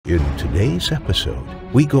In today's episode,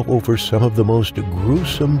 we go over some of the most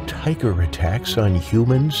gruesome tiger attacks on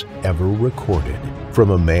humans ever recorded. From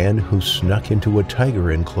a man who snuck into a tiger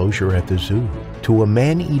enclosure at the zoo, to a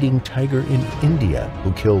man-eating tiger in India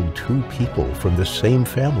who killed 2 people from the same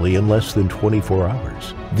family in less than 24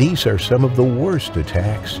 hours. These are some of the worst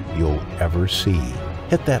attacks you'll ever see.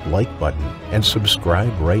 Hit that like button and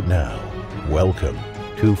subscribe right now. Welcome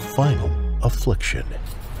to Final Affliction.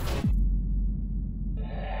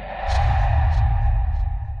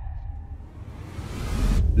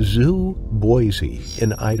 Zoo Boise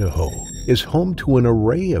in Idaho is home to an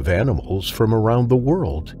array of animals from around the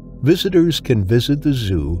world. Visitors can visit the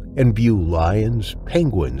zoo and view lions,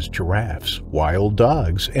 penguins, giraffes, wild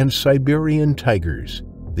dogs, and Siberian tigers.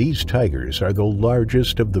 These tigers are the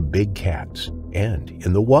largest of the big cats, and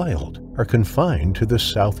in the wild are confined to the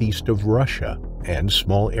southeast of Russia and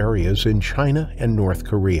small areas in China and North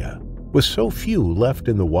Korea. With so few left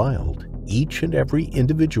in the wild, each and every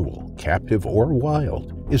individual, captive or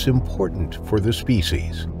wild, is important for the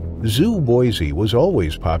species. Zoo Boise was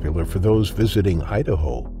always popular for those visiting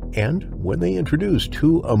Idaho, and when they introduced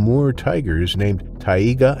 2 Amur tigers named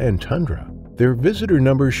Taiga and Tundra, their visitor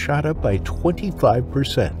numbers shot up by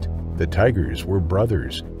 25%. The tigers were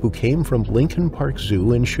brothers who came from Lincoln Park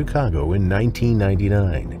Zoo in Chicago in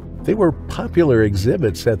 1999. They were popular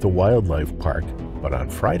exhibits at the wildlife park, but on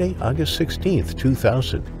Friday, August 16,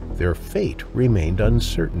 2000, their fate remained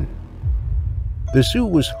uncertain. The zoo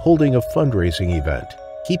was holding a fundraising event.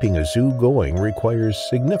 Keeping a zoo going requires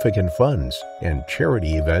significant funds, and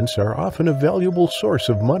charity events are often a valuable source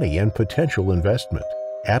of money and potential investment.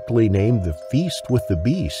 Aptly named the Feast with the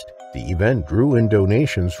Beast, the event drew in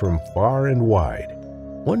donations from far and wide.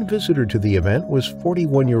 One visitor to the event was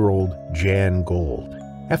 41-year-old Zhang Gold.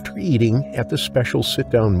 After eating at the special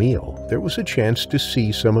sit-down meal, there was a chance to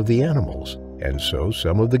see some of the animals, and so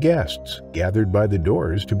some of the guests gathered by the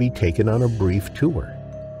doors to be taken on a brief tour.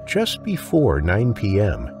 Just before 9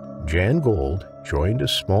 p.m., Jan Gold joined a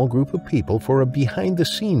small group of people for a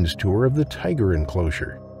behind-the-scenes tour of the tiger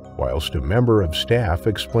enclosure. Whilst a member of staff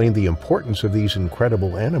explained the importance of these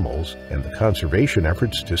incredible animals and the conservation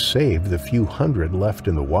efforts to save the few hundred left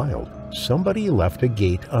in the wild, somebody left a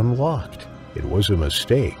gate unlocked. It was a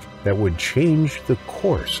mistake that would change the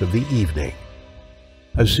course of the evening.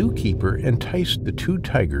 A zookeeper enticed the 2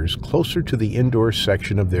 tigers closer to the indoor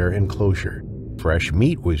section of their enclosure. Fresh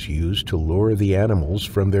meat was used to lure the animals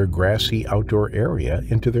from their grassy outdoor area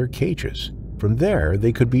into their cages. From there,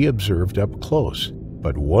 they could be observed up close.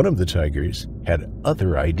 But one of the tigers had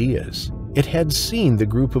other ideas. It had seen the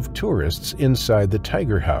group of tourists inside the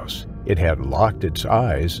tiger house. It had locked its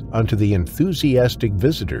eyes onto the enthusiastic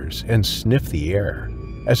visitors and sniffed the air.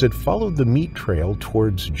 As it followed the meat trail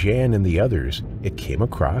towards Jan and the others, it came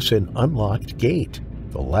across an unlocked gate.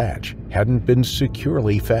 The latch hadn't been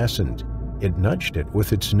securely fastened. It nudged it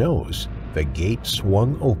with its nose. The gate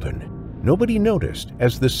swung open. Nobody noticed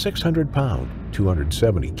as the 600-pound,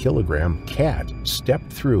 270-kilogram cat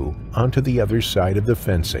stepped through onto the other side of the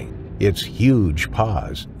fencing. Its huge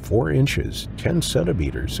paws, 4 inches, 10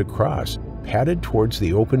 centimeters across, padded towards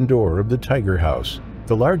the open door of the tiger house.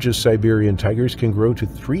 The largest Siberian tigers can grow to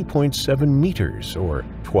 3.7 meters or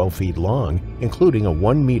 12 feet long, including a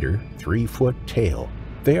 1 meter, 3-foot tail.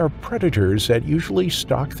 They are predators that usually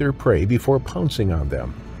stalk their prey before pouncing on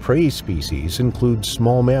them. Prey species include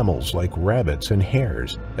small mammals like rabbits and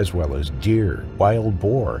hares, as well as deer, wild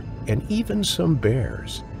boar, and even some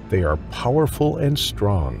bears. They are powerful and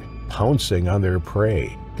strong, pouncing on their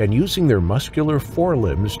prey and using their muscular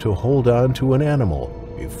forelimbs to hold on to an animal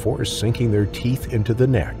before sinking their teeth into the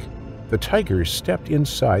neck. The tigers stepped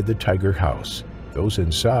inside the tiger house. Those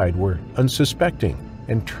inside were unsuspecting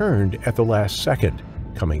and turned at the last second,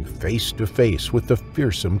 coming face to face with the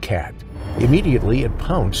fearsome cat. Immediately it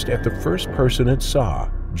pounced at the first person it saw,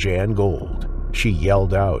 Jan Gold. She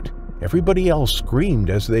yelled out. Everybody else screamed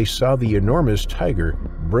as they saw the enormous tiger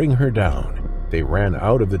bring her down. They ran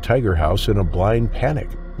out of the tiger house in a blind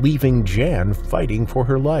panic, leaving Jan fighting for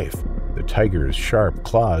her life. The tiger's sharp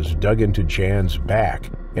claws dug into Jan's back,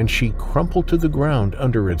 and she crumpled to the ground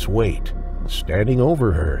under its weight. Standing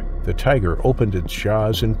over her, the tiger opened its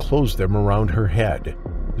jaws and closed them around her head.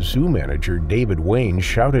 Zoo manager David Wayne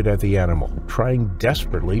shouted at the animal, trying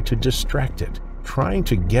desperately to distract it, trying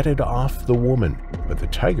to get it off the woman, but the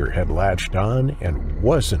tiger had latched on and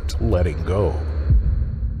wasn't letting go.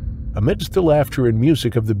 Amidst the laughter and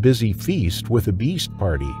music of the busy feast with the beast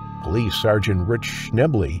party, Police Sergeant Rich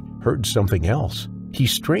Schnebley heard something else. He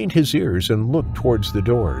strained his ears and looked towards the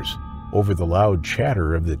doors. Over the loud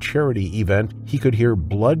chatter of the charity event, he could hear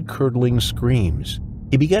blood-curdling screams.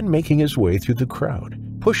 He began making his way through the crowd,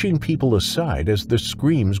 pushing people aside as the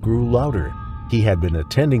screams grew louder. He had been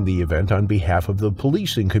attending the event on behalf of the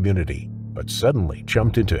policing community, but suddenly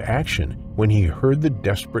jumped into action when he heard the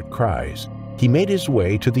desperate cries. He made his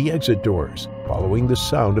way to the exit doors, following the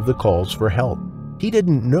sound of the calls for help. He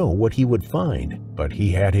didn't know what he would find, but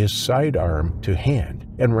he had his sidearm to hand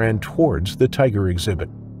and ran towards the tiger exhibit.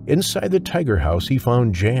 Inside the tiger house, he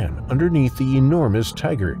found Zhang underneath the enormous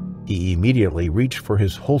tiger. He immediately reached for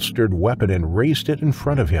his holstered weapon and raised it in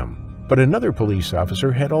front of him. But another police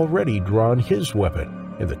officer had already drawn his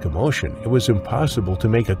weapon. In the commotion, it was impossible to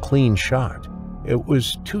make a clean shot. It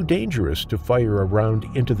was too dangerous to fire a round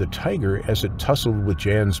into the tiger as it tussled with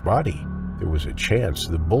Zhang's body. There was a chance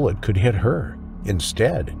the bullet could hit her.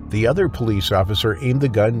 Instead, the other police officer aimed the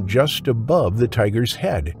gun just above the tiger's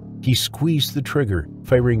head. He squeezed the trigger,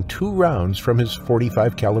 firing 2 rounds from his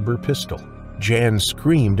 .45 caliber pistol. Zhang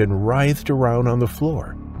screamed and writhed around on the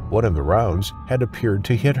floor. One of the rounds had appeared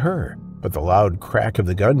to hit her, but the loud crack of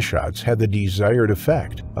the gunshots had the desired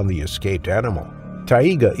effect on the escaped animal.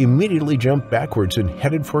 Taiga immediately jumped backwards and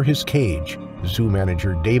headed for his cage. Zoo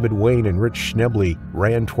manager David Wayne and Rich Schnebley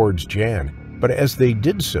ran towards Zhang, but as they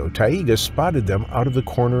did so, Taiga spotted them out of the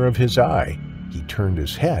corner of his eye. He turned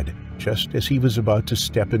his head just as he was about to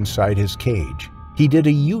step inside his cage. He did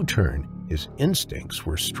a U-turn. His instincts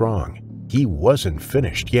were strong. He wasn't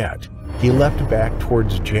finished yet. He leapt back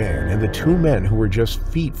towards Zhang and the 2 men who were just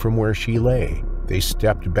feet from where she lay. They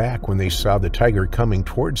stepped back when they saw the tiger coming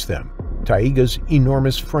towards them. Taiga's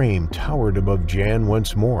enormous frame towered above Zhang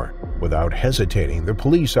once more. Without hesitating, the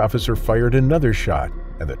police officer fired another shot,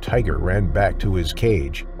 and the tiger ran back to his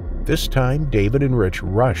cage. This time, David and Rich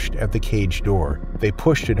rushed at the cage door. They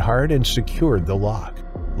pushed it hard and secured the lock.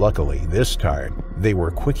 Luckily, this time, they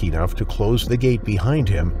were quick enough to close the gate behind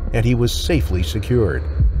him, and he was safely secured.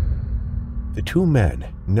 The 2 men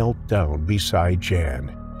knelt down beside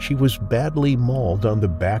Zhang. She was badly mauled on the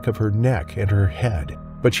back of her neck and her head,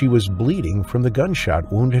 but she was bleeding from the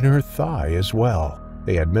gunshot wound in her thigh as well.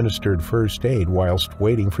 They administered first aid whilst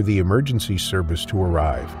waiting for the emergency service to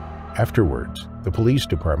arrive. Afterwards, the police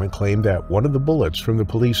department claimed that one of the bullets from the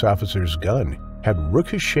police officer's gun had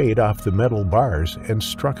ricocheted off the metal bars and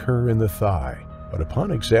struck her in the thigh. But upon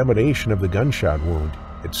examination of the gunshot wound,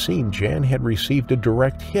 it seemed Zhang had received a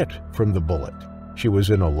direct hit from the bullet. She was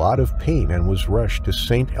in a lot of pain and was rushed to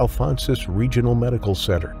St. Alphonsus Regional Medical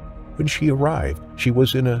Center. When she arrived, she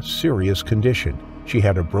was in a serious condition. She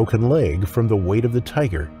had a broken leg from the weight of the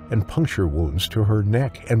tiger and puncture wounds to her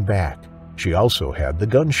neck and back. She also had the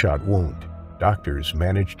gunshot wound. Doctors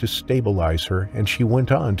managed to stabilize her, and she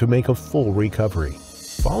went on to make a full recovery.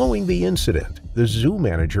 Following the incident, the zoo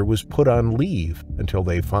manager was put on leave until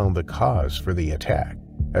they found the cause for the attack.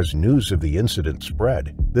 As news of the incident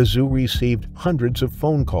spread, the zoo received hundreds of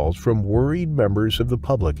phone calls from worried members of the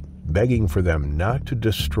public begging for them not to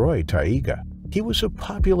destroy Taiga. He was a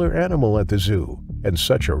popular animal at the zoo, and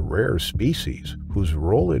such a rare species whose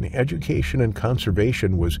role in education and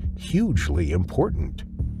conservation was hugely important.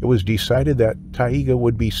 It was decided that Taiga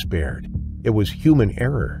would be spared. It was human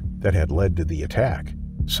error that had led to the attack.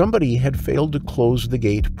 Somebody had failed to close the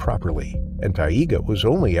gate properly, and Taiga was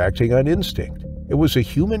only acting on instinct. It was a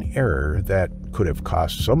human error that could have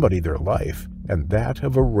cost somebody their life, and that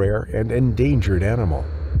of a rare and endangered animal.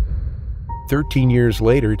 13 years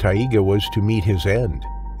later, Taiga was to meet his end.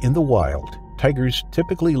 In the wild, tigers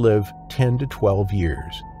typically live 10 to 12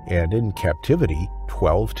 years, and in captivity,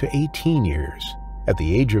 12 to 18 years. At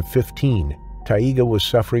the age of 15, Taiga was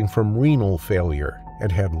suffering from renal failure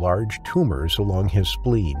and had large tumors along his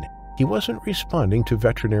spleen. He wasn't responding to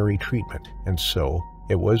veterinary treatment, and so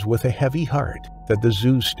it was with a heavy heart that the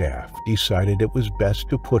zoo staff decided it was best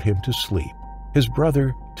to put him to sleep. His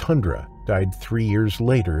brother, Tundra, died 3 years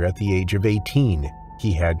later at the age of 18.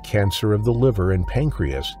 He had cancer of the liver and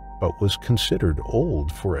pancreas, but was considered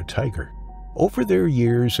old for a tiger. Over their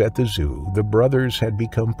years at the zoo, the brothers had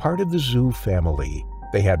become part of the zoo family.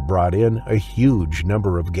 They had brought in a huge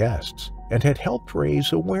number of guests and had helped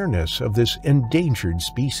raise awareness of this endangered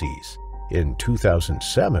species. In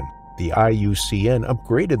 2007, the IUCN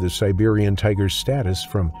upgraded the Siberian tiger's status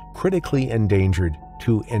from critically endangered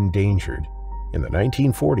to endangered. In the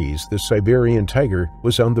 1940s, the Siberian tiger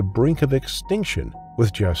was on the brink of extinction,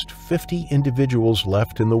 with just 50 individuals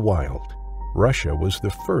left in the wild. Russia was the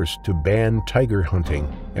first to ban tiger hunting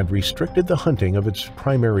and restricted the hunting of its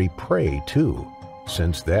primary prey, too.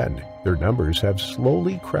 Since then, their numbers have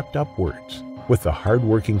slowly crept upwards. With the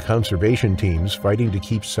hard-working conservation teams fighting to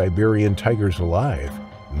keep Siberian tigers alive,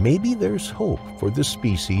 maybe there's hope for the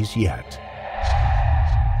species yet.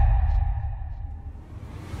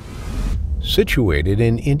 Situated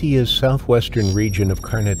in India's southwestern region of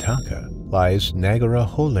Karnataka lies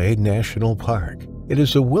Nagarahole National Park. It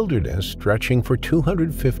is a wilderness stretching for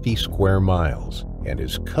 250 square miles and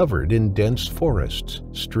is covered in dense forests,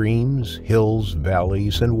 streams, hills,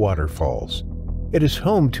 valleys, and waterfalls. It is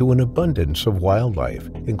home to an abundance of wildlife,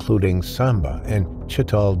 including samba and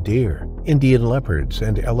chital deer, Indian leopards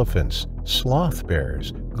and elephants, sloth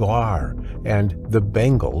bears, gaur, and the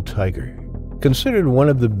Bengal tiger. Considered one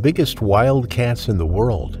of the biggest wild cats in the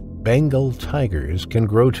world, Bengal tigers can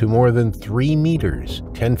grow to more than 3 meters,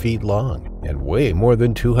 10 feet long, and weigh more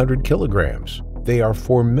than 200 kilograms. They are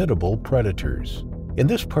formidable predators. In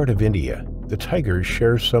this part of India, the tigers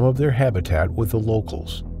share some of their habitat with the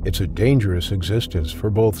locals. It's a dangerous existence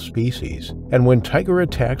for both species, and when tiger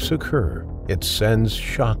attacks occur, it sends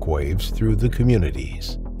shockwaves through the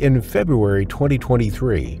communities. In February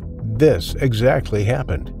 2023, this exactly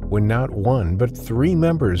happened when not one but 3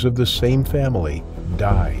 members of the same family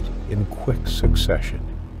died in quick succession.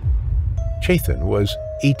 Chetan was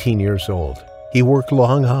 18 years old. He worked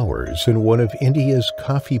long hours in one of India's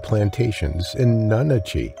coffee plantations in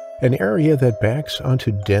Nanachi, an area that backs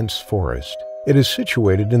onto dense forest. It is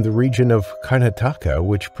situated in the region of Karnataka,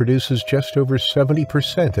 which produces just over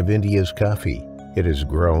 70% of India's coffee. It is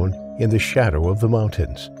grown in the shadow of the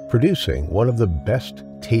mountains, producing one of the best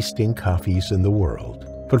tasting coffees in the world.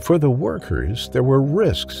 But for the workers, there were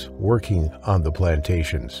risks working on the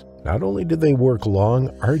plantations. Not only did they work long,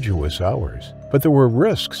 arduous hours, but there were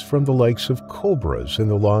risks from the likes of cobras in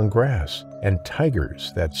the long grass and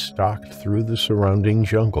tigers that stalked through the surrounding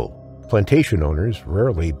jungle. Plantation owners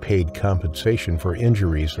rarely paid compensation for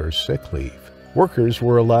injuries or sick leave. Workers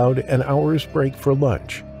were allowed an hour's break for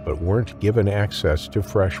lunch, but weren't given access to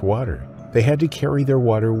fresh water. They had to carry their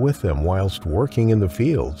water with them whilst working in the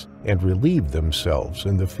fields and relieve themselves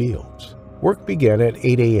in the fields. Work began at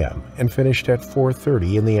 8 a.m. and finished at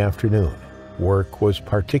 4:30 in the afternoon. Work was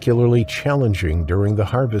particularly challenging during the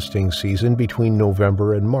harvesting season between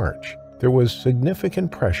November and March. There was significant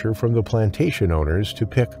pressure from the plantation owners to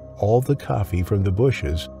pick all the coffee from the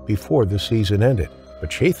bushes before the season ended, but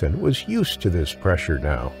Chetan was used to this pressure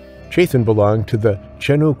now. Chetan belonged to the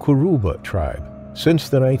Chenukuruba tribe. Since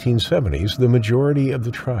the 1970s, the majority of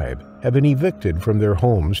the tribe have been evicted from their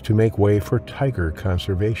homes to make way for tiger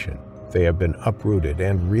conservation. They have been uprooted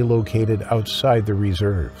and relocated outside the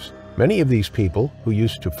reserves. Many of these people who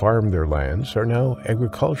used to farm their lands are now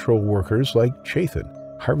agricultural workers like Chetan,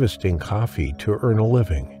 harvesting coffee to earn a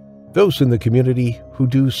living. Those in the community who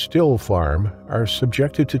do still farm are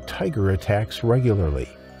subjected to tiger attacks regularly.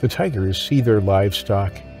 The tigers see their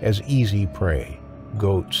livestock as easy prey.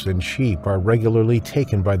 Goats and sheep are regularly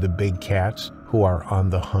taken by the big cats who are on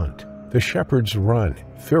the hunt. The shepherds run,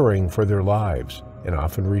 fearing for their lives, and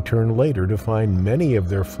often return later to find many of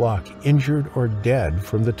their flock injured or dead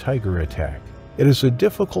from the tiger attack. It is a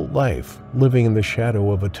difficult life living in the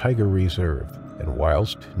shadow of a tiger reserve, and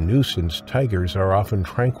whilst nuisance tigers are often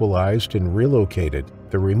tranquilized and relocated,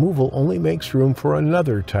 the removal only makes room for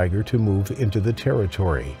another tiger to move into the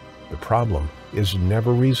territory. The problem is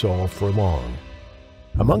never resolved for long.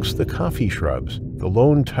 Amongst the coffee shrubs, the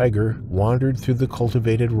lone tiger wandered through the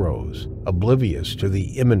cultivated rows. Oblivious to the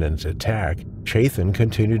imminent attack, Chetan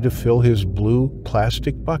continued to fill his blue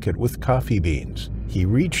plastic bucket with coffee beans. He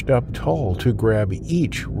reached up tall to grab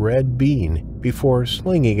each red bean before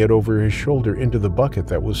slinging it over his shoulder into the bucket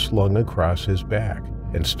that was slung across his back.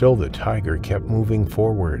 And still the tiger kept moving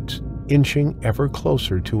forwards, inching ever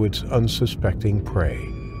closer to its unsuspecting prey.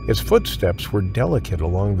 Its footsteps were delicate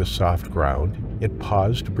along the soft ground. It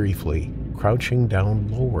paused briefly, crouching down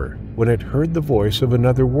lower, when it heard the voice of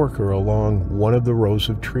another worker along one of the rows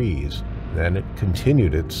of trees. Then it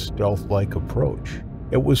continued its stealth-like approach.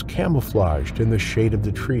 It was camouflaged in the shade of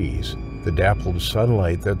the trees. The dappled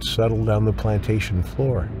sunlight that settled on the plantation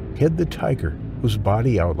floor hid the tiger, whose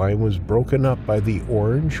body outline was broken up by the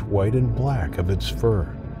orange, white, and black of its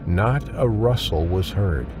fur. Not a rustle was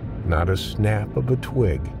heard, not a snap of a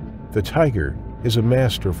twig. The tiger is a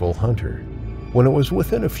masterful hunter. When it was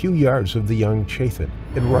within a few yards of the young Chetan,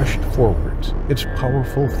 it rushed forwards, its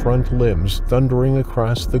powerful front limbs thundering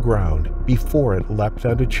across the ground before it leapt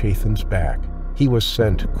onto Chetan's back. He was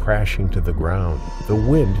sent crashing to the ground, the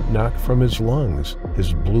wind knocked from his lungs,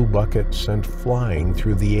 his blue bucket sent flying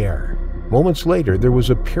through the air. Moments later, there was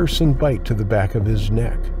a piercing bite to the back of his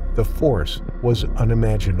neck. The force was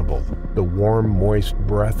unimaginable. The warm, moist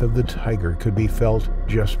breath of the tiger could be felt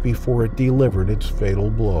just before it delivered its fatal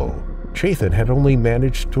blow. Chetan had only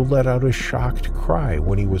managed to let out a shocked cry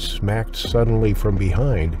when he was smacked suddenly from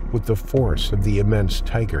behind with the force of the immense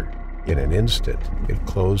tiger. In an instant, it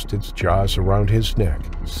closed its jaws around his neck,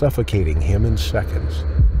 suffocating him in seconds.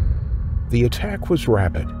 The attack was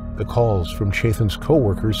rapid. The calls from Chethan's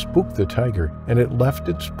co-workers spooked the tiger, and it left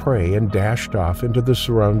its prey and dashed off into the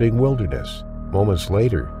surrounding wilderness. Moments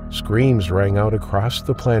later, screams rang out across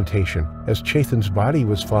the plantation as Chethan's body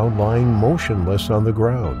was found lying motionless on the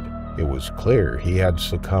ground. It was clear he had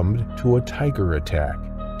succumbed to a tiger attack.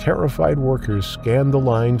 Terrified workers scanned the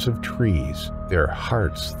lines of trees, their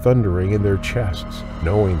hearts thundering in their chests,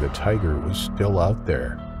 knowing the tiger was still out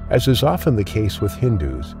there. As is often the case with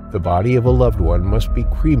Hindus, the body of a loved one must be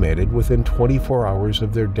cremated within 24 hours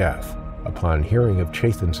of their death. Upon hearing of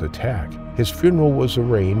Chethan's attack, his funeral was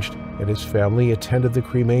arranged and his family attended the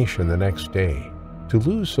cremation the next day. To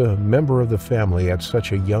lose a member of the family at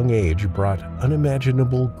such a young age brought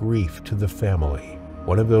unimaginable grief to the family.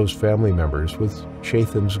 One of those family members was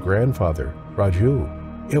Chethan's grandfather,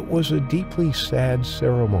 Raju. It was a deeply sad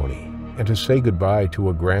ceremony, and to say goodbye to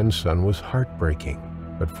a grandson was heartbreaking.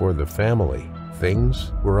 But for the family,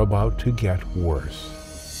 things were about to get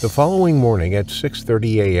worse. The following morning at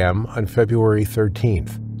 6:30 a.m. on February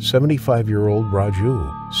 13th, 75-year-old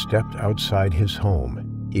Raju stepped outside his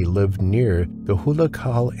home. He lived near the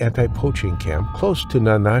Hulakal anti-poaching camp close to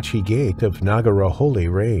Nanachi Gate of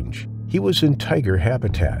Nagaraholi Range. He was in tiger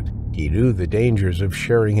habitat. He knew the dangers of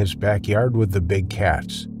sharing his backyard with the big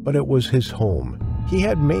cats, but it was his home. He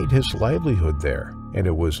had made his livelihood there, and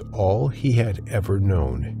it was all he had ever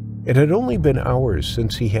known. It had only been hours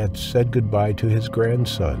since he had said goodbye to his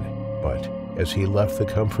grandson, but as he left the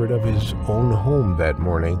comfort of his own home that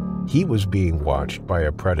morning, he was being watched by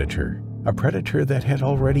a predator that had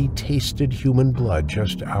already tasted human blood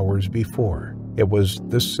just hours before. It was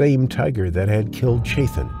the same tiger that had killed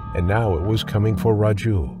Chethan, and now it was coming for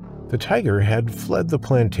Raju. The tiger had fled the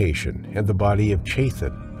plantation and the body of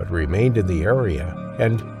Chethan, but remained in the area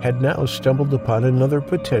and had now stumbled upon another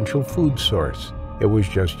potential food source. It was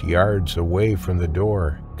just yards away from the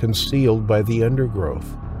door, concealed by the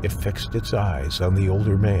undergrowth. It fixed its eyes on the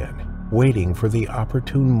older man, waiting for the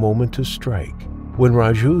opportune moment to strike. When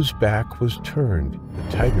Raju's back was turned,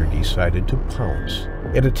 the tiger decided to pounce.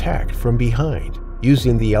 It attacked from behind,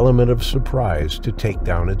 using the element of surprise to take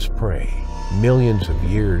down its prey. Millions of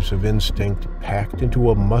years of instinct packed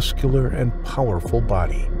into a muscular and powerful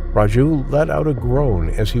body. Raju let out a groan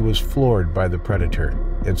as he was floored by the predator.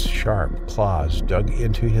 Its sharp claws dug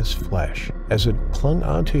into his flesh as it clung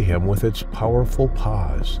onto him with its powerful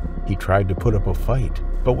paws. He tried to put up a fight,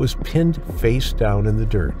 but was pinned face down in the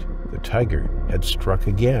dirt. The tiger had struck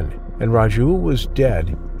again, and Raju was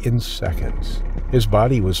dead in seconds. His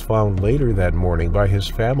body was found later that morning by his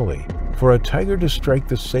family. For a tiger to strike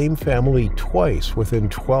the same family twice within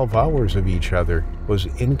 12 hours of each other was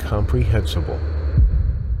incomprehensible.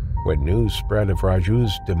 When news spread of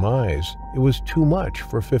Raju's demise, it was too much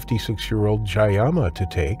for 56-year-old Jayama to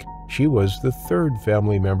take. She was the third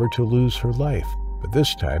family member to lose her life, but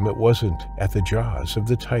this time it wasn't at the jaws of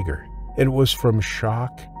the tiger. It was from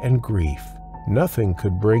shock and grief. Nothing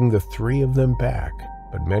could bring the three of them back,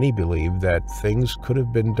 but many believed that things could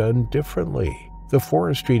have been done differently. The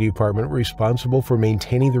forestry department responsible for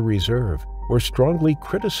maintaining the reserve were strongly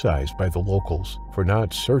criticized by the locals for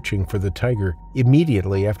not searching for the tiger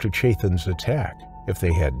immediately after Chethan's attack. If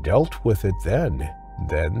they had dealt with it then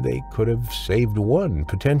they could have saved one,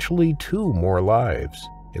 potentially two more lives.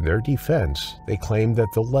 In their defense, they claimed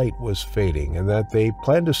that the light was fading and that they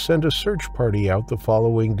planned to send a search party out the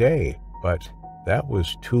following day. But that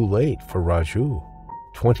was too late for Raju.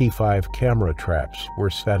 25 camera traps were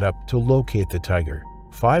set up to locate the tiger.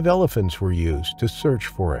 5 elephants were used to search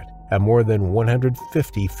for it, and more than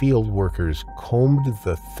 150 field workers combed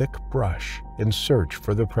the thick brush in search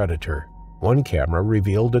for the predator. One camera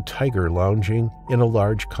revealed a tiger lounging in a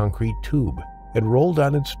large concrete tube. It rolled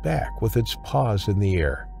on its back with its paws in the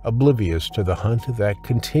air, oblivious to the hunt that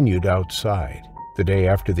continued outside. The day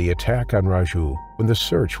after the attack on Raju, when the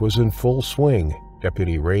search was in full swing,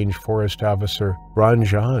 Deputy Range Forest Officer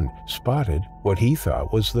Ranjan spotted what he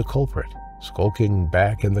thought was the culprit. Skulking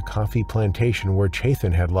back in the coffee plantation where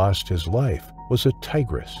Chethan had lost his life was a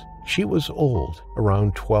tigress. She was old,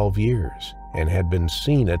 around 12 years, and had been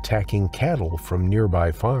seen attacking cattle from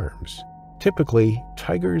nearby farms. Typically,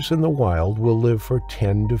 tigers in the wild will live for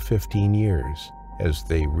 10 to 15 years. As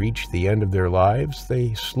they reach the end of their lives,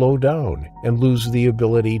 they slow down and lose the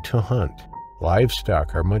ability to hunt.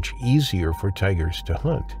 Livestock are much easier for tigers to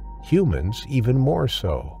hunt, humans even more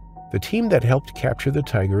so. The team that helped capture the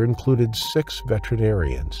tiger included 6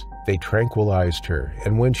 veterinarians. They tranquilized her,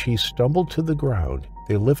 and when she stumbled to the ground,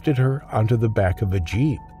 they lifted her onto the back of a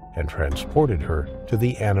jeep. and transported her to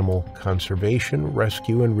the Animal Conservation,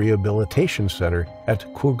 Rescue, and Rehabilitation Center at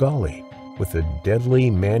Kurgali. With the deadly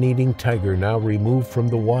man-eating tiger now removed from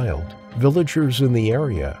the wild, villagers in the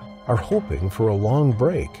area are hoping for a long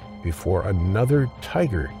break before another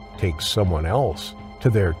tiger takes someone else to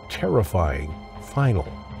their terrifying final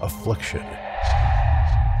affliction.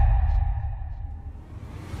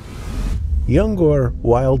 Yunggor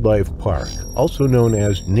Wildlife Park, also known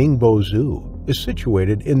as Ningbo Zoo, is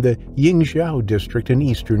situated in the Yingzhou district in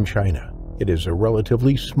eastern China. It is a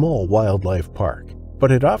relatively small wildlife park,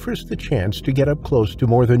 but it offers the chance to get up close to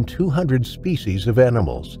more than 200 species of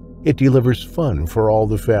animals. It delivers fun for all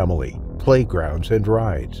the family, playgrounds and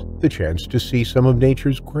rides, the chance to see some of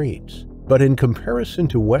nature's greats. But in comparison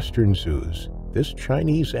to Western zoos, this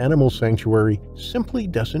Chinese animal sanctuary simply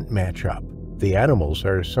doesn't match up. The animals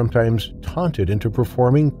are sometimes taunted into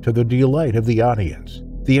performing to the delight of the audience.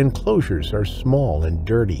 The enclosures are small and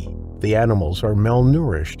dirty. The animals are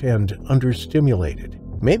malnourished and understimulated.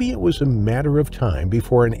 Maybe it was a matter of time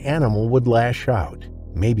before an animal would lash out.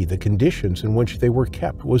 Maybe the conditions in which they were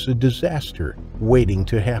kept was a disaster waiting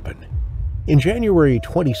to happen. In January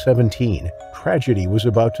 2017, tragedy was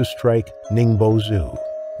about to strike Ningbo Zoo.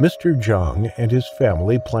 Mr. Zhang and his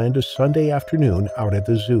family planned a Sunday afternoon out at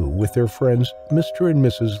the zoo with their friends Mr. and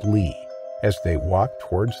Mrs. Li. As they walked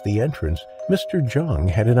towards the entrance, Mr. Zhang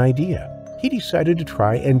had an idea. He decided to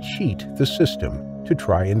try and cheat the system, to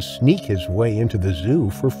try and sneak his way into the zoo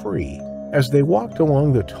for free. As they walked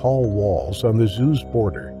along the tall walls on the zoo's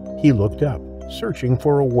border, he looked up, searching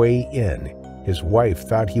for a way in. His wife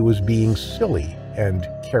thought he was being silly and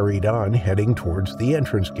carried on heading towards the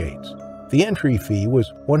entrance gates. The entry fee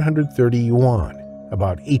was 130 yuan,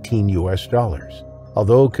 about $18.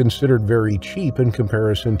 Although considered very cheap in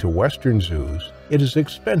comparison to Western zoos, it is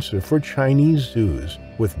expensive for Chinese zoos,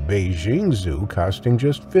 with Beijing Zoo costing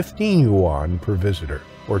just 15 yuan per visitor,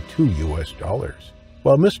 or $2.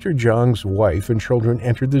 While Mr. Zhang's wife and children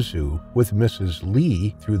entered the zoo with Mrs.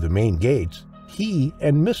 Li through the main gates, he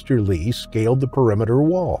and Mr. Li scaled the perimeter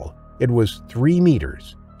wall. It was 3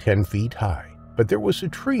 meters, 10 feet high, but there was a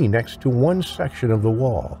tree next to one section of the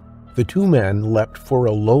wall. The two men leapt for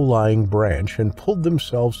a low-lying branch and pulled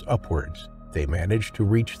themselves upwards. They managed to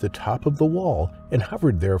reach the top of the wall and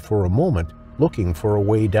hovered there for a moment, looking for a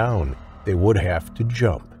way down. They would have to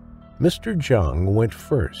jump. Mr. Zhang went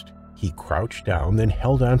first. He crouched down, then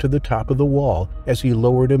held onto the top of the wall as he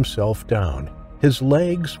lowered himself down. His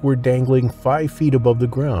legs were dangling 5 feet above the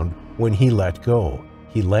ground when he let go.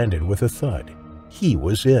 He landed with a thud. He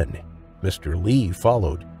was in. Mr. Li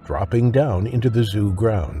followed, dropping down into the zoo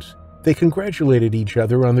grounds. They congratulated each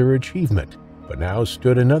other on their achievement, but now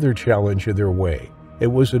stood another challenge in their way. It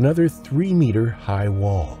was another 3-meter high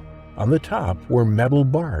wall. On the top were metal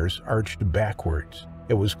bars arched backwards.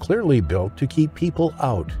 It was clearly built to keep people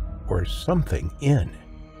out, or something in.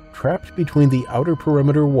 Trapped between the outer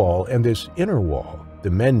perimeter wall and this inner wall, the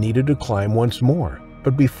men needed to climb once more.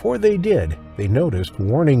 But before they did, they noticed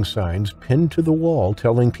warning signs pinned to the wall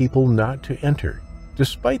telling people not to enter.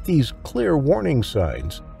 Despite these clear warning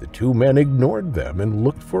signs, the two men ignored them and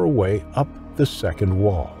looked for a way up the second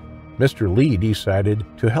wall. Mr. Li decided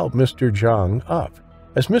to help Mr. Zhang up.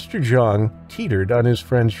 As Mr. Zhang teetered on his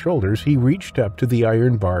friend's shoulders, he reached up to the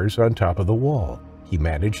iron bars on top of the wall. He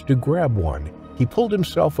managed to grab one. He pulled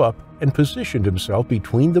himself up and positioned himself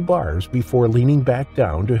between the bars before leaning back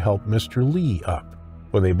down to help Mr. Li up.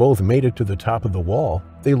 When they both made it to the top of the wall,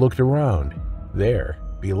 they looked around. There,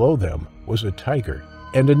 below them, was a tiger,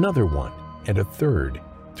 and another one, and a third.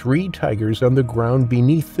 3 tigers on the ground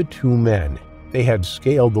beneath the 2 men. They had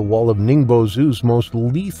scaled the wall of Ningbo Zoo's most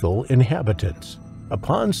lethal inhabitants.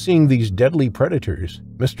 Upon seeing these deadly predators,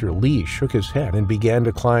 Mr. Li shook his head and began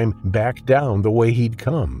to climb back down the way he'd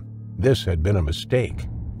come. This had been a mistake.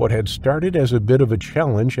 What had started as a bit of a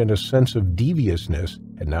challenge and a sense of deviousness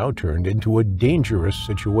had now turned into a dangerous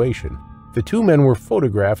situation. The 2 men were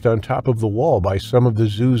photographed on top of the wall by some of the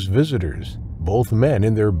zoo's visitors, both men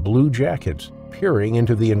in their blue jackets, peering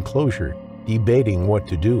into the enclosure, debating what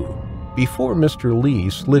to do. Before Mr. Li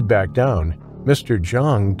slid back down, Mr.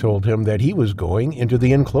 Zhang told him that he was going into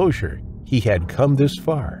the enclosure. He had come this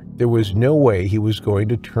far. There was no way he was going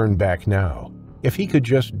to turn back now. If he could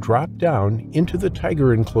just drop down into the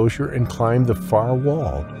tiger enclosure and climb the far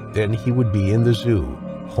wall, then he would be in the zoo,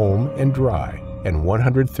 home and dry, and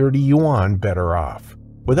 130 yuan better off.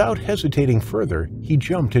 Without hesitating further, he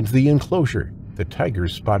jumped into the enclosure. The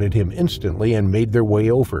tigers spotted him instantly and made their way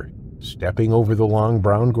over. Stepping over the long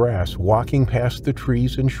brown grass, walking past the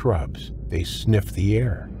trees and shrubs, they sniffed the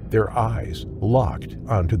air, their eyes locked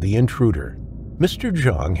onto the intruder. Mr.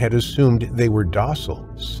 Zhang had assumed they were docile,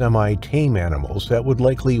 semi-tame animals that would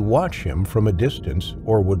likely watch him from a distance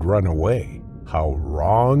or would run away. How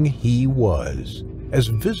wrong he was! As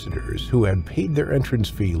visitors who had paid their entrance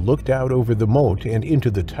fee looked out over the moat and into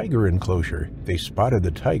the tiger enclosure, they spotted the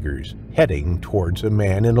tigers heading towards a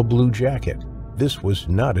man in a blue jacket. This was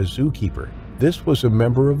not a zookeeper. This was a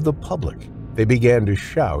member of the public. They began to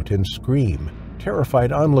shout and scream.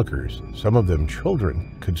 Terrified onlookers, some of them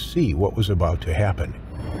children, could see what was about to happen.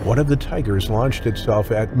 One of the tigers launched itself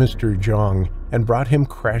at Mr. Zhang and brought him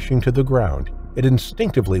crashing to the ground. It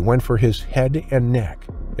instinctively went for his head and neck,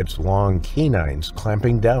 its long canines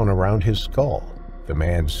clamping down around his skull. The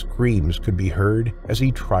man's screams could be heard as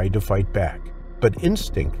he tried to fight back, but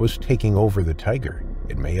instinct was taking over the tiger.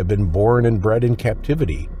 It may have been born and bred in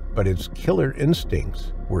captivity, but its killer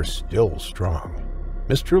instincts were still strong.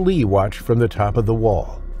 Mr. Li watched from the top of the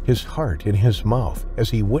wall, his heart in his mouth as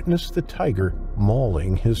he witnessed the tiger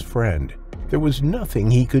mauling his friend. There was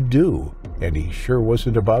nothing he could do, and he sure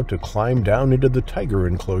wasn't about to climb down into the tiger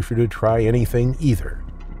enclosure to try anything either.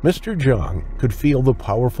 Mr. Zhang could feel the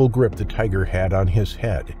powerful grip the tiger had on his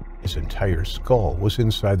head. His entire skull was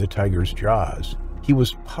inside the tiger's jaws. He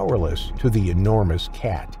was powerless to the enormous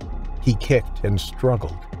cat. He kicked and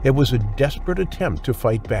struggled. It was a desperate attempt to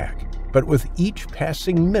fight back, but with each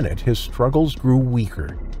passing minute his struggles grew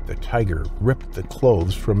weaker. The tiger ripped the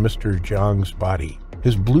clothes from Mr. Zhang's body,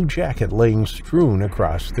 his blue jacket laying strewn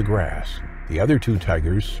across the grass. The other two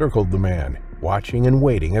tigers circled the man, watching and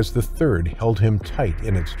waiting as the third held him tight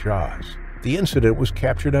in its jaws. The incident was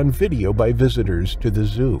captured on video by visitors to the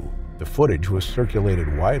zoo. The footage was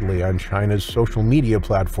circulated widely on China's social media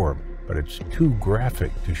platform, but it's too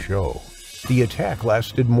graphic to show. The attack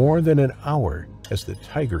lasted more than an hour as the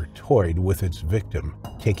tiger toyed with its victim,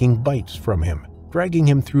 taking bites from him, dragging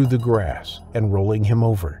him through the grass, and rolling him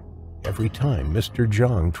over. Every time Mr.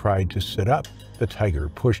 Zhang tried to sit up, the tiger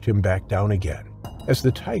pushed him back down again. As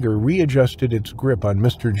the tiger readjusted its grip on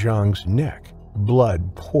Mr. Zhang's neck,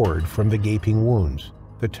 blood poured from the gaping wounds.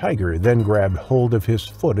 The tiger then grabbed hold of his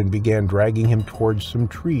foot and began dragging him towards some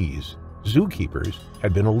trees. Zookeepers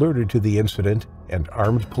had been alerted to the incident, and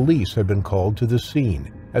armed police had been called to the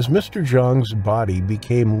scene. As Mr. Zhang's body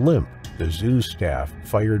became limp, the zoo staff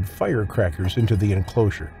fired firecrackers into the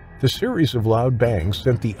enclosure. The series of loud bangs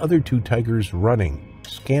sent the other two tigers running,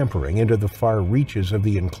 scampering into the far reaches of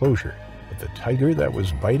the enclosure. But the tiger that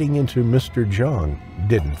was biting into Mr. Zhang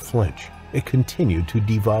didn't flinch. It continued to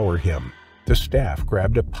devour him. The staff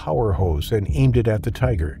grabbed a power hose and aimed it at the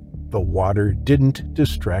tiger. The water didn't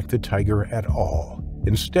distract the tiger at all.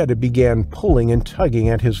 Instead, it began pulling and tugging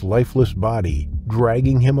at his lifeless body,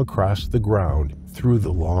 dragging him across the ground through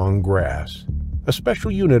the long grass. A special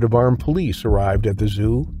unit of armed police arrived at the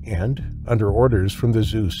zoo and, under orders from the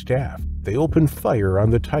zoo staff, they opened fire on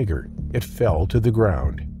the tiger. It fell to the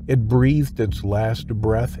ground. It breathed its last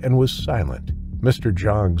breath and was silent. Mr.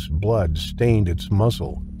 Zhang's blood stained its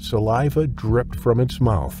muzzle. Saliva dripped from its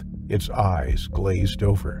mouth. Its eyes glazed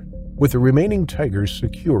over. With the remaining tigers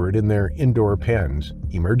secured in their indoor pens,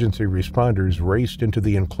 emergency responders raced into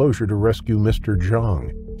the enclosure to rescue Mr.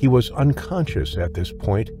 Zhang. He was unconscious at this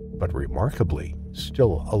point, but remarkably,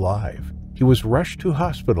 still alive. He was rushed to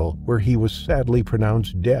hospital, where he was sadly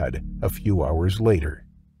pronounced dead a few hours later.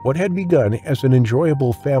 What had begun as an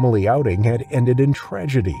enjoyable family outing had ended in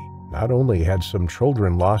tragedy. Not only had some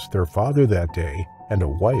children lost their father that day, and a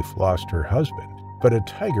wife lost her husband, but a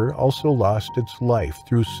tiger also lost its life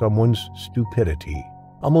through someone's stupidity.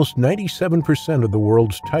 Almost 97% of the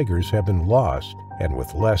world's tigers have been lost, and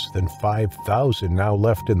with less than 5,000 now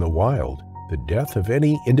left in the wild, the death of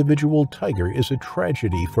any individual tiger is a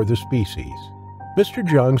tragedy for the species. Mr.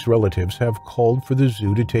 Zhang's relatives have called for the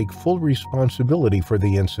zoo to take full responsibility for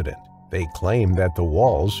the incident. They claim that the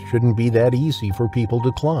walls shouldn't be that easy for people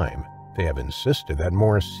to climb. They have insisted that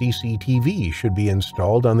more CCTV should be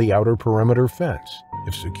installed on the outer perimeter fence.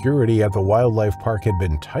 If security at the wildlife park had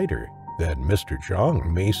been tighter, then Mr.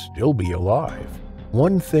 Zhang may still be alive.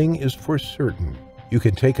 One thing is for certain: you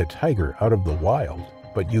can take a tiger out of the wild,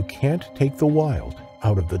 but you can't take the wild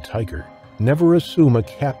out of the tiger. Never assume a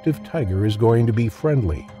captive tiger is going to be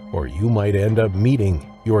friendly, or you might end up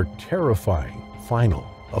meeting your terrifying final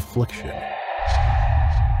affliction.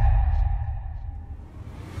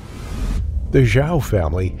 The Zhao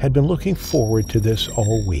family had been looking forward to this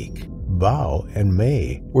all week. Bao and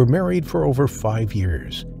Mei were married for over 5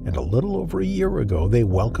 years, and a little over a year ago they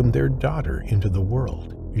welcomed their daughter into the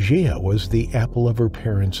world. Jia was the apple of her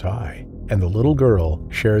parents' eye, and the little girl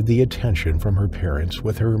shared the attention from her parents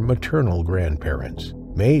with her maternal grandparents.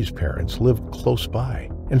 Mei's parents lived close by,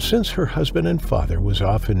 And since her husband and father was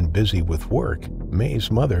often busy with work, May's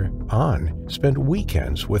mother, An, spent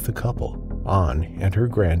weekends with the couple. An and her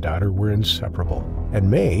granddaughter were inseparable, and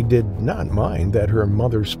May did not mind that her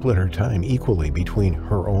mother split her time equally between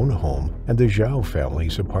her own home and the Zhao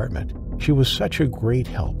family's apartment. She was such a great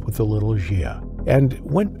help with the little Jia, and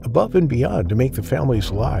went above and beyond to make the family's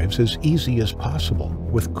lives as easy as possible,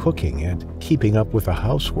 with cooking and keeping up with the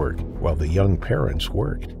housework while the young parents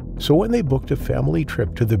worked. So when they booked a family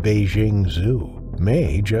trip to the Beijing Zoo,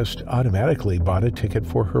 May just automatically bought a ticket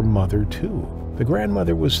for her mother too. The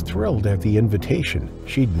grandmother was thrilled at the invitation.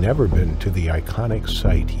 She'd never been to the iconic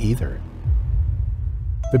site either.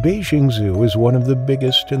 The Beijing Zoo is one of the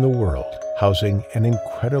biggest in the world, housing an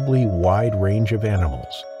incredibly wide range of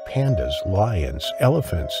animals: pandas, lions,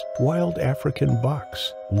 elephants, wild African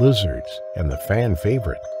bucks, lizards, and the fan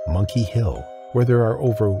favorite, Monkey Hill, where there are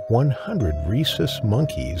over 100 rhesus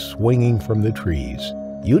monkeys swinging from the trees.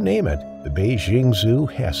 You name it, the Beijing Zoo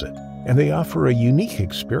has it. And they offer a unique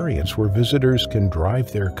experience where visitors can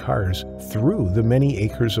drive their cars through the many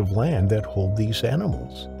acres of land that hold these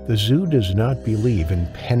animals. The zoo does not believe in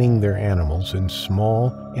penning their animals in small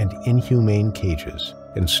and inhumane cages.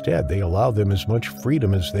 Instead, they allow them as much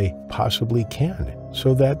freedom as they possibly can,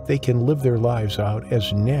 so that they can live their lives out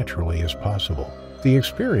as naturally as possible. The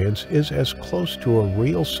experience is as close to a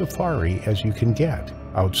real safari as you can get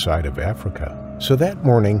outside of Africa. So that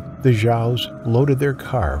morning, the Zhaos loaded their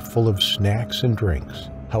car full of snacks and drinks.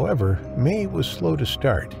 However, May was slow to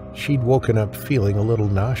start. She'd woken up feeling a little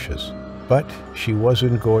nauseous. But she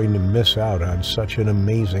wasn't going to miss out on such an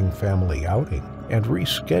amazing family outing, and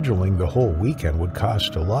rescheduling the whole weekend would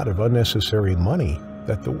cost a lot of unnecessary money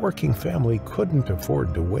that the working family couldn't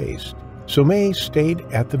afford to waste. So May stayed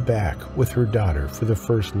at the back with her daughter for the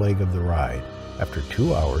first leg of the ride. After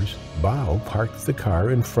 2 hours, Bao parked the car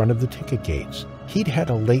in front of the ticket gates. He'd had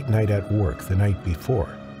a late night at work the night before,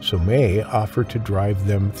 so May offered to drive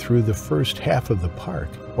them through the first half of the park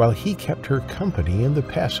while he kept her company in the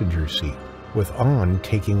passenger seat, with An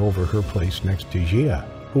taking over her place next to Jia,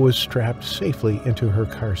 who was strapped safely into her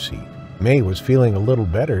car seat. May was feeling a little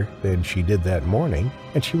better than she did that morning,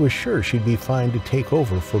 and she was sure she'd be fine to take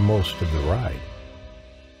over for most of the ride.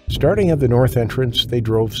 Starting at the north entrance, they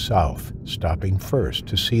drove south, stopping first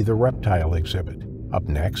to see the reptile exhibit. Up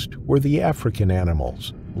next were the African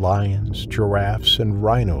animals. Lions, giraffes, and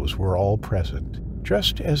rhinos were all present.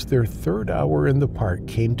 Just as their third hour in the park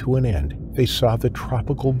came to an end, they saw the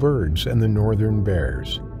tropical birds and the northern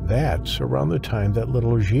bears. That's around the time that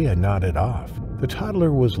little Jia nodded off. The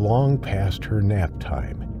toddler was long past her nap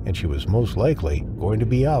time, and she was most likely going to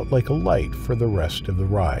be out like a light for the rest of the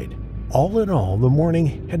ride. All in all, the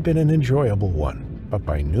morning had been an enjoyable one, but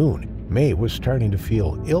by noon, May was starting to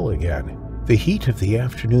feel ill again. The heat of the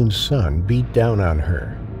afternoon sun beat down on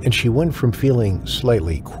her, and she went from feeling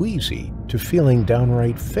slightly queasy to feeling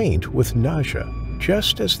downright faint with nausea.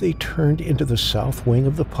 Just as they turned into the south wing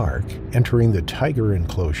of the park, entering the tiger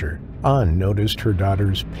enclosure, An noticed her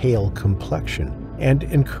daughter's pale complexion and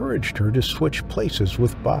encouraged her to switch places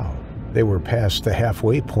with Bao. They were past the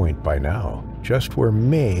halfway point by now, just where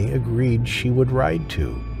May agreed she would ride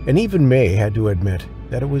to. And even May had to admit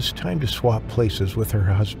that it was time to swap places with her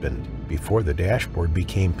husband before the dashboard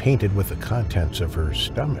became painted with the contents of her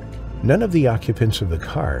stomach. None of the occupants of the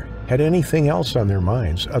car had anything else on their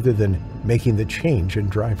minds other than making the change in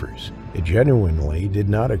drivers. It genuinely did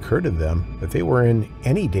not occur to them that they were in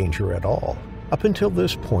any danger at all. Up until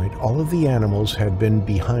this point, all of the animals had been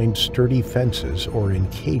behind sturdy fences or in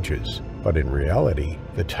cages. But in reality,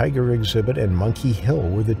 the tiger exhibit and Monkey Hill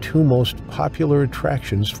were the two most popular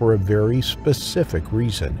attractions for a very specific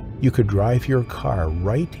reason. You could drive your car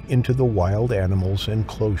right into the wild animals'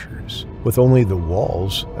 enclosures, with only the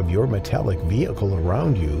walls of your metallic vehicle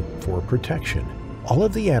around you for protection. All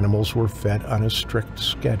of the animals were fed on a strict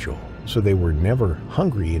schedule, so they were never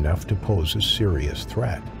hungry enough to pose a serious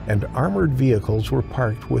threat, and armored vehicles were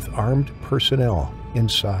parked with armed personnel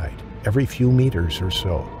inside every few meters or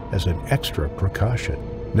so as an extra precaution.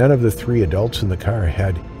 None of the three adults in the car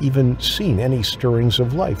had even seen any stirrings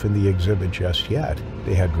of life in the exhibit just yet.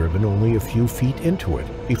 They had driven only a few feet into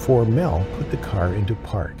it before Mel put the car into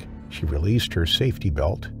park. She released her safety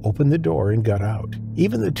belt, opened the door, and got out.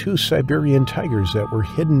 Even the two Siberian tigers that were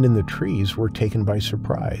hidden in the trees were taken by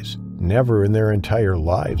surprise. Never in their entire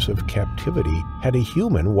lives of captivity had a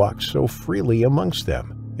human walked so freely amongst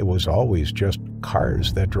them. It was always just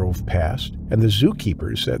cars that drove past, and the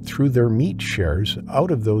zookeepers that threw their meat shares out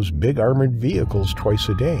of those big armored vehicles twice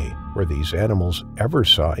a day, where these animals ever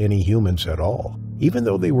saw any humans at all. Even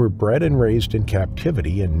though they were bred and raised in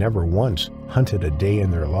captivity and never once hunted a day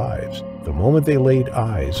in their lives, the moment they laid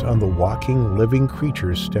eyes on the walking, living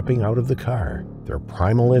creatures stepping out of the car, their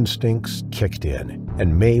primal instincts kicked in,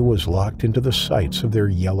 and May was locked into the sights of their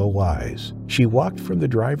yellow eyes. She walked from the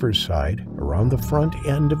driver's side, around the front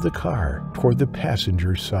end of the car, toward the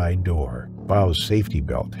passenger side door. Bao's safety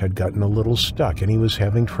belt had gotten a little stuck and he was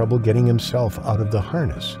having trouble getting himself out of the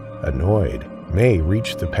harness. Annoyed, May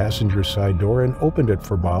reached the passenger side door and opened it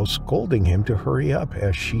for Bao, scolding him to hurry up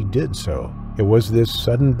as she did so. It was this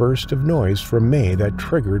sudden burst of noise from May that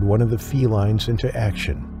triggered one of the felines into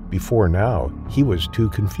action. Before now, he was too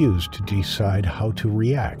confused to decide how to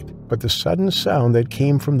react, but the sudden sound that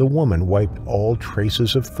came from the woman wiped all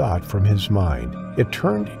traces of thought from his mind. It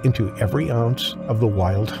turned into every ounce of the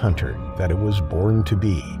wild hunter that it was born to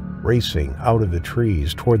be. Racing out of the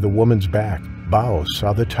trees toward the woman's back, Bao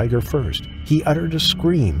saw the tiger first. He uttered a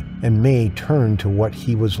scream, and May turned to what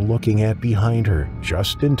he was looking at behind her,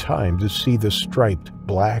 just in time to see the striped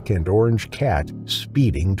black and orange cat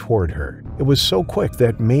speeding toward her. It was so quick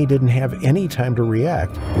that May didn't have any time to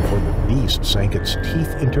react before the beast sank its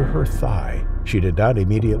teeth into her thigh. She did not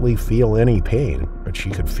immediately feel any pain, but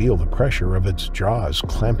she could feel the pressure of its jaws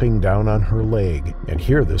clamping down on her leg and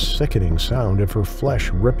hear the sickening sound of her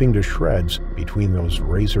flesh ripping to shreds between those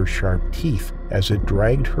razor-sharp teeth as it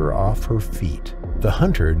dragged her off her feet. The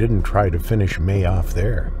hunter didn't try to finish May off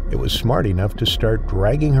there. It was smart enough to start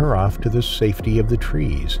dragging her off to the safety of the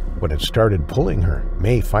trees. When it started pulling her,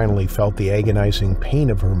 May finally felt the agonizing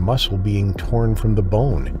pain of her muscle being torn from the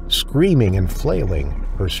bone. Screaming and flailing,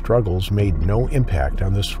 her struggles made no impact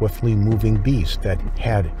on the swiftly moving beast that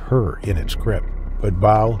had her in its grip. But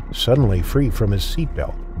Bao, suddenly free from his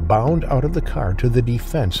seatbelt, bounded out of the car to the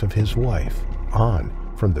defense of his wife. An,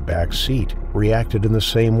 from the back seat, reacted in the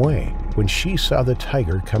same way. When she saw the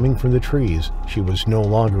tiger coming from the trees, she was no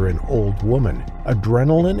longer an old woman.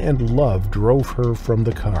 Adrenaline and love drove her from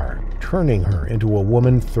the car, turning her into a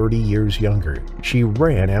woman 30 years younger. She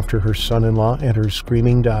ran after her son-in-law and her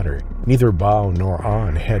screaming daughter. Neither Bao nor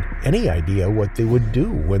An had any idea what they would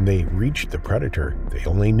do when they reached the predator. They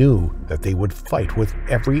only knew that they would fight with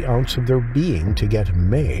every ounce of their being to get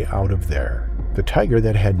May out of there. The tiger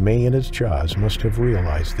that had May in its jaws must have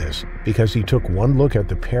realized this, because he took one look at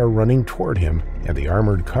the pair running toward him and the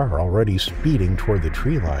armored car already speeding toward the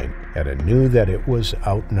tree line, and it knew that it was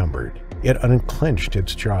outnumbered. It unclenched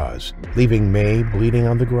its jaws, leaving May bleeding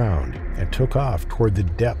on the ground, and took off toward the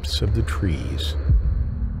depths of the trees.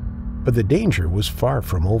 But the danger was far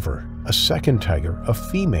from over. A second tiger, a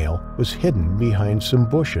female, was hidden behind some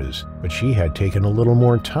bushes, but she had taken a little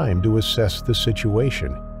more time to assess the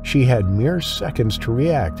situation. She had mere seconds to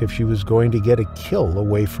react if she was going to get a kill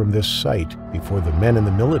away from this site before the men in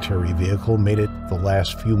the military vehicle made it the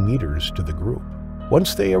last few meters to the group.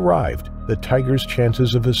 Once they arrived, the tiger's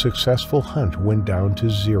chances of a successful hunt went down to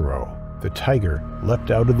 0. The tiger leapt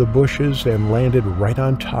out of the bushes and landed right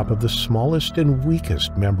on top of the smallest and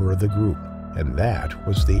weakest member of the group, and that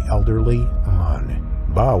was the elderly An.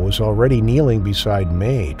 Bao was already kneeling beside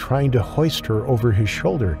May, trying to hoist her over his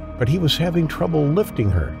shoulder, but he was having trouble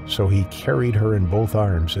lifting her, so he carried her in both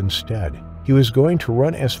arms instead. He was going to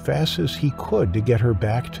run as fast as he could to get her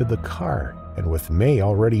back to the car, and with May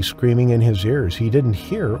already screaming in his ears, he didn't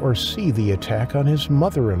hear or see the attack on his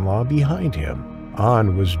mother-in-law behind him.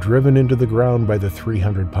 An was driven into the ground by the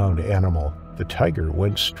 300-pound animal. The tiger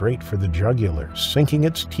went straight for the jugular, sinking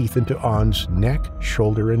its teeth into An's neck,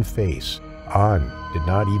 shoulder, and face. An did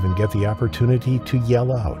not even get the opportunity to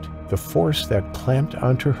yell out. The force that clamped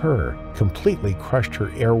onto her completely crushed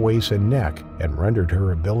her airways and neck and rendered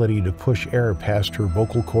her ability to push air past her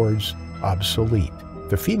vocal cords obsolete.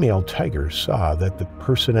 The female tiger saw that the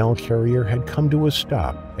personnel carrier had come to a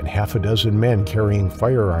stop, and half a dozen men carrying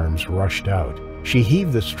firearms rushed out. She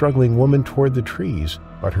heaved the struggling woman toward the trees,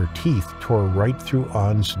 but her teeth tore right through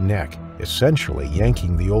An's neck, essentially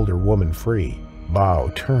yanking the older woman free.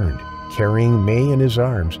 Bao turned, carrying May in his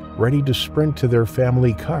arms, ready to sprint to their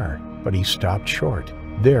family car, but he stopped short.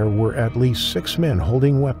 There were at least 6 men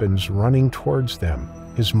holding weapons running towards them.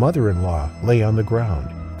 His mother-in-law lay on the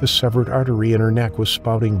ground. The severed artery in her neck was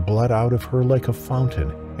spouting blood out of her like a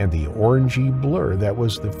fountain, and the orangey blur that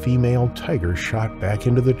was the female tiger shot back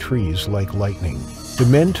into the trees like lightning. The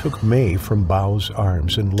men took May from Bao's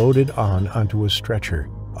arms and loaded An onto a stretcher.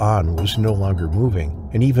 An was no longer moving,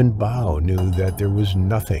 and even Bao knew that there was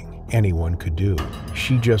nothing anyone could do.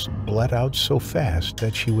 She just bled out so fast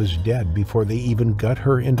that she was dead before they even got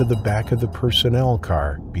her into the back of the personnel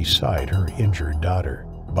car beside her injured daughter.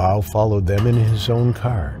 Bao followed them in his own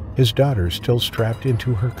car, his daughter still strapped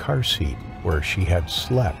into her car seat, where she had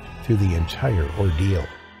slept through the entire ordeal.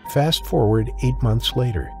 Fast forward 8 months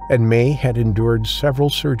later, and Mei had endured several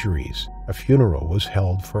surgeries. A funeral was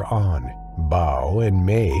held for An. Bao and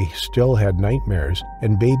Mei still had nightmares,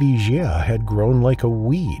 and baby Jia had grown like a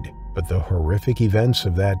weed. But the horrific events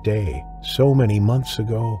of that day, so many months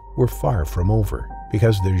ago, were far from over,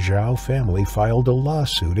 because the Zhao family filed a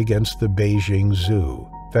lawsuit against the Beijing Zoo.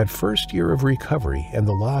 That first year of recovery and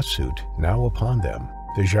the lawsuit now upon them,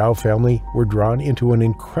 the Zhao family were drawn into an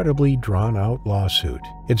incredibly drawn-out lawsuit.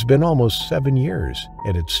 It's been almost 7 years,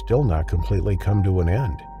 and it's still not completely come to an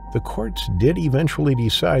end. The courts did eventually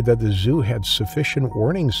decide that the zoo had sufficient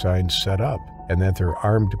warning signs set up, and that their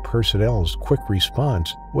armed personnel's quick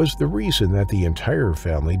response was the reason that the entire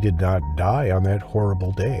family did not die on that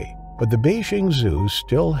horrible day. But the Beijing Zoo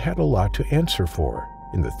still had a lot to answer for.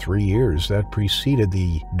 In the 3 years that preceded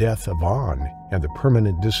the death of An and the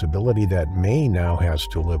permanent disability that Mei now has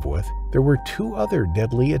to live with, there were 2 other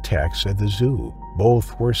deadly attacks at the zoo.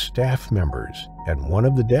 Both were staff members, and one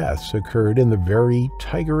of the deaths occurred in the very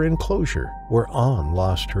tiger enclosure where An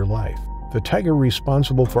lost her life. The tiger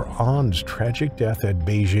responsible for An's tragic death at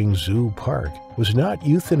Beijing Zoo Park was not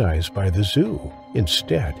euthanized by the zoo.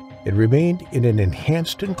 Instead, it remained in an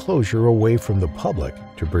enhanced enclosure away from the public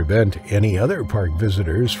to prevent any other park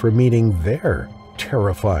visitors from meeting their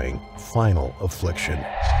terrifying final affliction.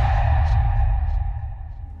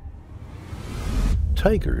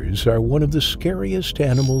 Tigers are one of the scariest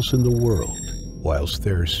animals in the world. Whilst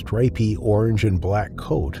their stripy orange and black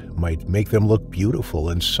coat might make them look beautiful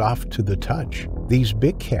and soft to the touch, these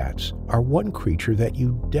big cats are one creature that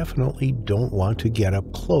you definitely don't want to get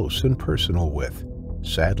up close and personal with.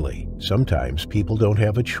 Sadly, sometimes people don't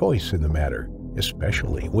have a choice in the matter,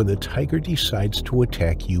 especially when the tiger decides to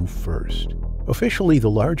attack you first. Officially the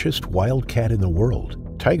largest wild cat in the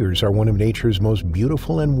world, tigers are one of nature's most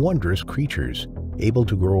beautiful and wondrous creatures. Able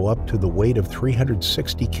to grow up to the weight of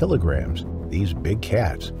 360 kilograms, these big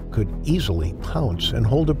cats could easily pounce and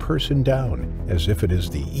hold a person down as if it is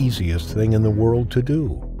the easiest thing in the world to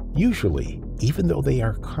do. Usually, even though they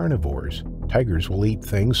are carnivores, tigers will eat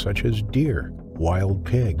things such as deer, wild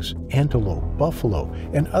pigs, antelope, buffalo,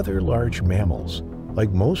 and other large mammals.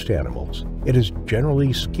 Like most animals, it is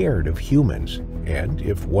generally scared of humans, and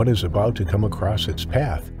if one is about to come across its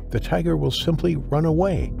path, the tiger will simply run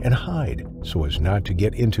away and hide so as not to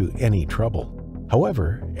get into any trouble.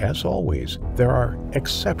 However, as always, there are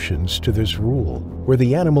exceptions to this rule, where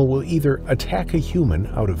the animal will either attack a human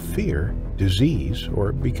out of fear, disease,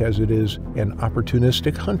 or because it is an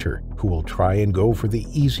opportunistic hunter who will try and go for the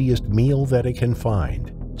easiest meal that it can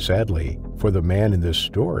find. Sadly, for the man in this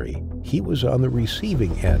story, he was on the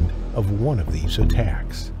receiving end of one of these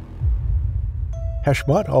attacks.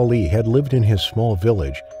 Hashmot Ali had lived in his small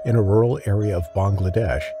village in a rural area of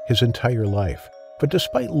Bangladesh his entire life. But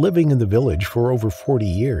despite living in the village for over 40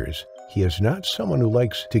 years, he is not someone who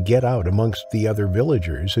likes to get out amongst the other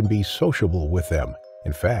villagers and be sociable with them.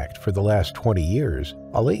 In fact, for the last 20 years,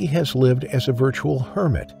 Ali has lived as a virtual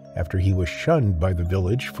hermit after he was shunned by the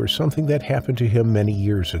village for something that happened to him many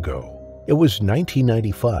years ago. It was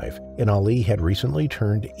 1995, and Ali had recently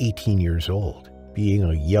turned 18 years old. Being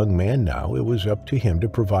a young man now, it was up to him to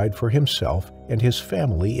provide for himself and his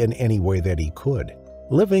family in any way that he could.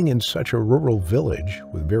 Living in such a rural village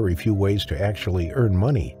with very few ways to actually earn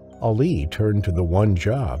money, Ali turned to the one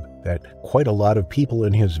job that quite a lot of people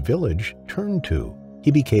in his village turned to.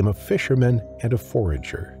 He became a fisherman and a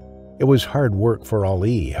forager. It was hard work for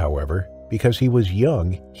Ali, however. Because he was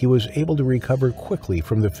young, he was able to recover quickly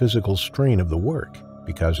from the physical strain of the work.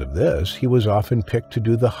 Because of this, he was often picked to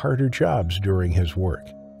do the harder jobs during his work.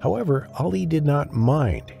 However, Ali did not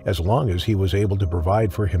mind as long as he was able to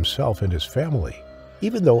provide for himself and his family.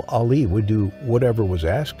 Even though Ali would do whatever was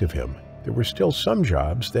asked of him, there were still some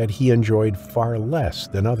jobs that he enjoyed far less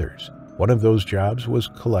than others. One of those jobs was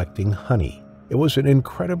collecting honey. It was an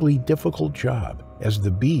incredibly difficult job, as the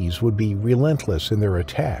bees would be relentless in their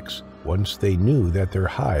attacks once they knew that their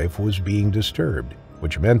hive was being disturbed,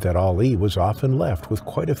 which meant that Ali was often left with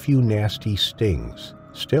quite a few nasty stings.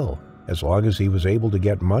 Still, as long as he was able to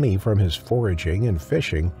get money from his foraging and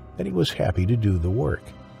fishing, then he was happy to do the work.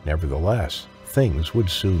 Nevertheless, things would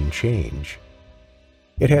soon change.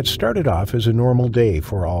 It had started off as a normal day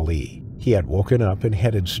for Ali. He had woken up and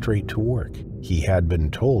headed straight to work. He had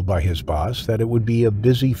been told by his boss that it would be a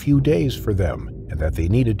busy few days for them, and that they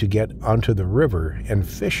needed to get onto the river and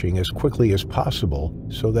fishing as quickly as possible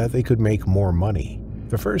so that they could make more money.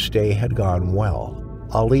 The first day had gone well.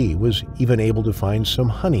 Ali was even able to find some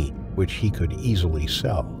honey, which he could easily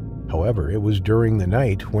sell. However, it was during the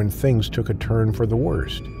night when things took a turn for the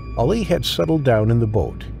worst. Ali had settled down in the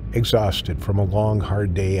boat. exhausted from a long,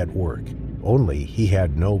 hard day at work. Only he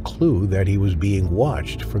had no clue that he was being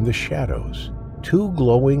watched from the shadows. Two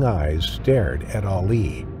glowing eyes stared at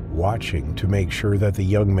Ali, watching to make sure that the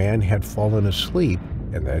young man had fallen asleep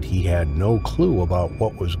and that he had no clue about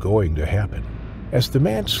what was going to happen. As the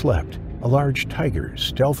man slept, a large tiger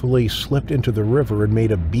stealthily slipped into the river and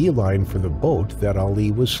made a beeline for the boat that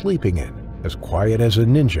Ali was sleeping in. As quiet as a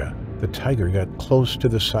ninja, the tiger got close to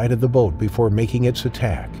the side of the boat before making its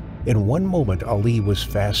attack. In one moment, Ali was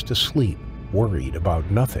fast asleep, worried about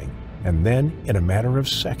nothing. And then, in a matter of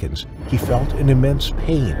seconds, he felt an immense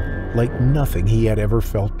pain, like nothing he had ever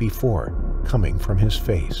felt before, coming from his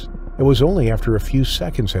face. It was only after a few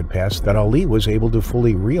seconds had passed that Ali was able to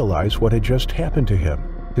fully realize what had just happened to him.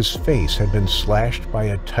 His face had been slashed by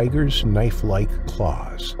a tiger's knife-like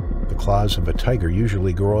claws. The claws of a tiger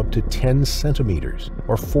usually grow up to 10 centimeters,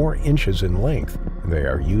 or 4 inches in length, and they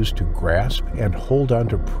are used to grasp and hold on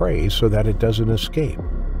to prey so that it doesn't escape.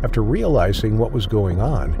 After realizing what was going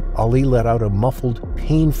on, Ali let out a muffled,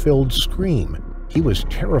 pain-filled scream. He was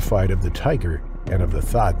terrified of the tiger and of the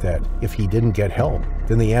thought that if he didn't get help,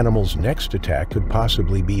 then the animal's next attack could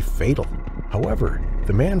possibly be fatal. However,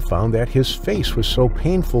 the man found that his face was so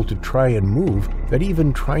painful to try and move that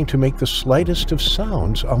even trying to make the slightest of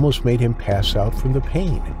sounds almost made him pass out from the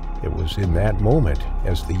pain. It was in that moment,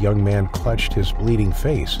 as the young man clutched his bleeding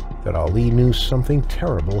face, that Ali knew something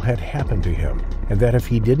terrible had happened to him, and that if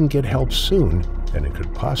he didn't get help soon, then it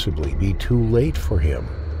could possibly be too late for him.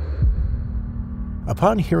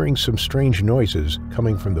 Upon hearing some strange noises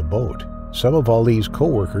coming from the boat, some of Ali's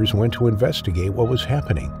co-workers went to investigate what was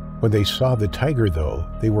happening. When they saw the tiger, though,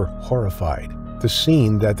 they were horrified. The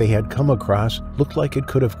scene that they had come across looked like it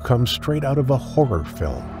could have come straight out of a horror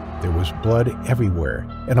film. There was blood everywhere,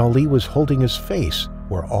 and Ali was holding his face,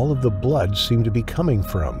 where all of the blood seemed to be coming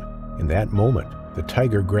from. In that moment, the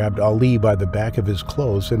tiger grabbed Ali by the back of his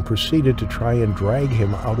clothes and proceeded to try and drag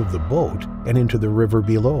him out of the boat and into the river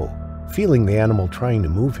below. Feeling the animal trying to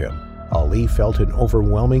move him, Ali felt an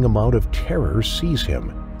overwhelming amount of terror seize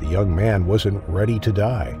him. The young man wasn't ready to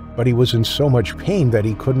die, but he was in so much pain that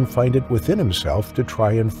he couldn't find it within himself to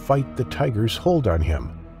try and fight the tiger's hold on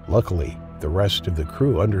him. Luckily, the rest of the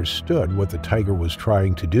crew understood what the tiger was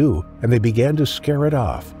trying to do, and they began to scare it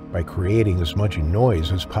off by creating as much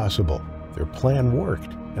noise as possible. Their plan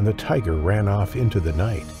worked, and the tiger ran off into the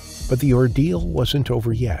night. But the ordeal wasn't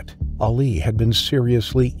over yet. Ali had been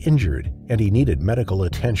seriously injured, and he needed medical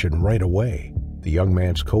attention right away. The young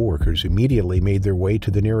man's co-workers immediately made their way to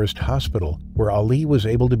the nearest hospital, where Ali was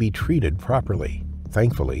able to be treated properly.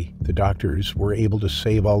 Thankfully, the doctors were able to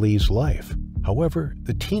save Ali's life. However,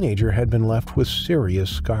 the teenager had been left with serious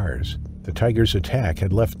scars. The tiger's attack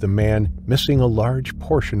had left the man missing a large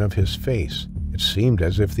portion of his face. It seemed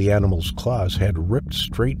as if the animal's claws had ripped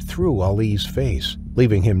straight through Ali's face,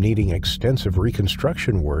 leaving him needing extensive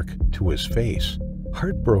reconstruction work to his face.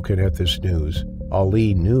 Heartbroken at this news,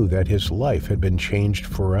 Ali knew that his life had been changed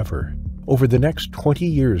forever. Over the next 20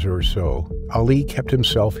 years or so, Ali kept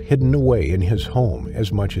himself hidden away in his home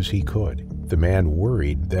as much as he could. The man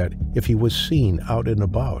worried that if he was seen out and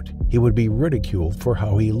about, he would be ridiculed for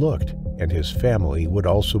how he looked, and his family would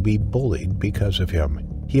also be bullied because of him.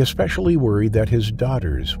 He especially worried that his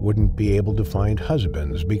daughters wouldn't be able to find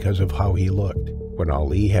husbands because of how he looked. When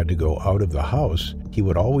Ali had to go out of the house, he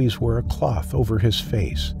would always wear a cloth over his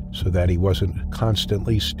face so that he wasn't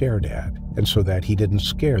constantly stared at, and so that he didn't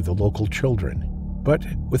scare the local children. But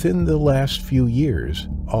within the last few years,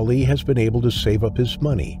 Ali has been able to save up his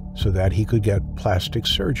money so that he could get plastic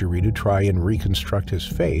surgery to try and reconstruct his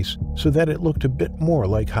face so that it looked a bit more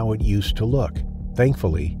like how it used to look.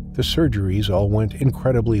 Thankfully, the surgeries all went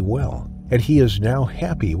incredibly well, and he is now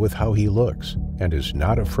happy with how he looks and is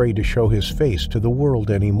not afraid to show his face to the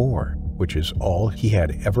world anymore, which is all he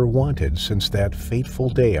had ever wanted since that fateful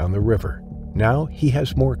day on the river. Now he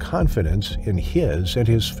has more confidence in his and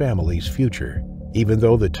his family's future. Even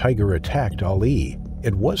though the tiger attacked Ali,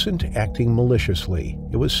 it wasn't acting maliciously.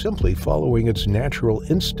 It was simply following its natural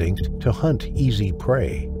instinct to hunt easy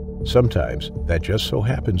prey. Sometimes that just so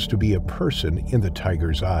happens to be a person in the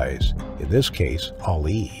tiger's eyes, in this case,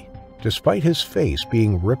 Ali. Despite his face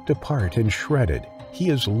being ripped apart and shredded, he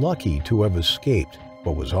is lucky to have escaped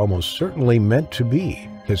what was almost certainly meant to be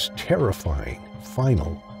his terrifying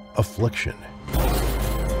final affliction.